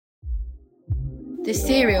The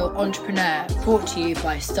Serial Entrepreneur, brought to you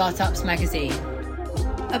by Startups Magazine.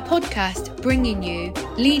 A podcast bringing you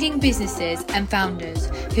leading businesses and founders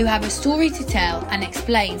who have a story to tell and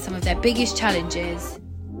explain some of their biggest challenges.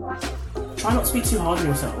 Try not to be too hard on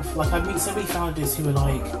yourself. Like, I meet so many founders who are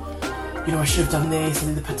like, I should have done this, and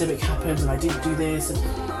then the pandemic happened and I didn't do this,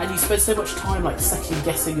 and you spend so much time like second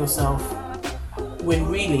guessing yourself when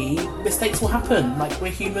really mistakes will happen. Like,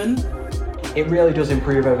 we're human. It really does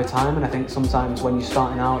improve over time, and I think sometimes when you're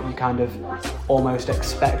starting out, you kind of almost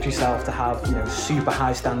expect yourself to have, super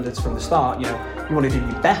high standards from the start. You want to do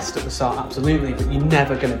your best at the start, absolutely, but you're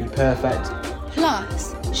never going to be perfect.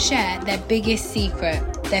 Plus, share their biggest secret,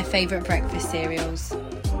 their favourite breakfast cereals.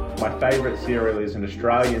 My favourite cereal is an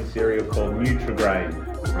Australian cereal called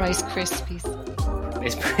Nutrigrain. Rice Krispies.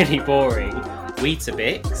 It's pretty boring.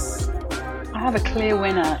 Weetabix. I have a clear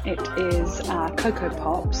winner. It is Cocoa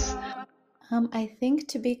Pops. I think,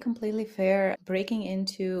 to be completely fair, breaking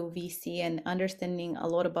into VC and understanding a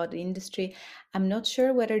lot about the industry, I'm not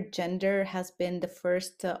sure whether gender has been the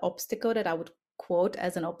first obstacle that I would quote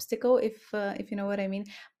as an obstacle, if you know what I mean.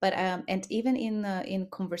 But and even in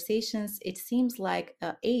conversations, it seems like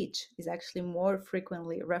age is actually more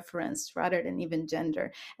frequently referenced rather than even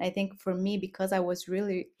gender. And I think for me, because I was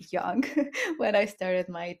really young when I started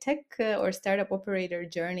my tech or startup operator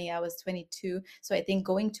journey, I was 22. So I think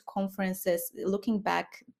going to conferences, looking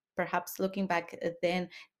back then,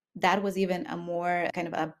 that was even a more kind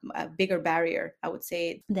of a bigger barrier, I would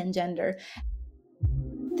say, than gender.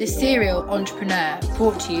 The Serial Entrepreneur,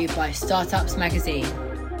 brought to you by Startups Magazine.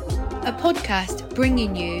 A podcast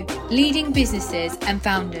bringing you leading businesses and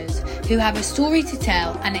founders who have a story to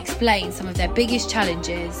tell and explain some of their biggest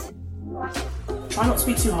challenges. Try not to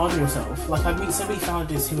be too hard on yourself. Like, I meet so many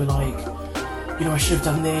founders who are like, I should have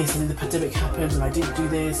done this, and then the pandemic happened and I didn't do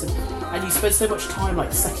this, and you spend so much time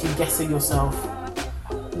like second guessing yourself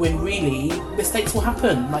when really mistakes will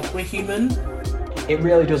happen. Like, we're human. It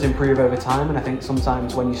really does improve over time, and I think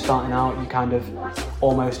sometimes when you're starting out, you kind of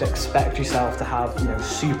almost expect yourself to have,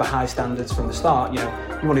 super high standards from the start. You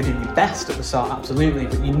want to do your best at the start, absolutely,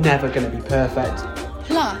 but you're never going to be perfect.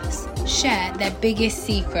 Plus, share their biggest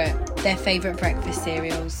secret, their favourite breakfast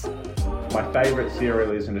cereals. My favourite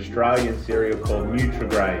cereal is an Australian cereal called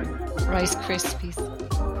Nutrigrain. Rice Krispies.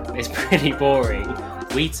 It's pretty boring.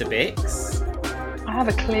 Weetabix. I have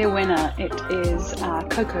a clear winner. It is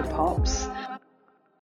Cocoa Pops.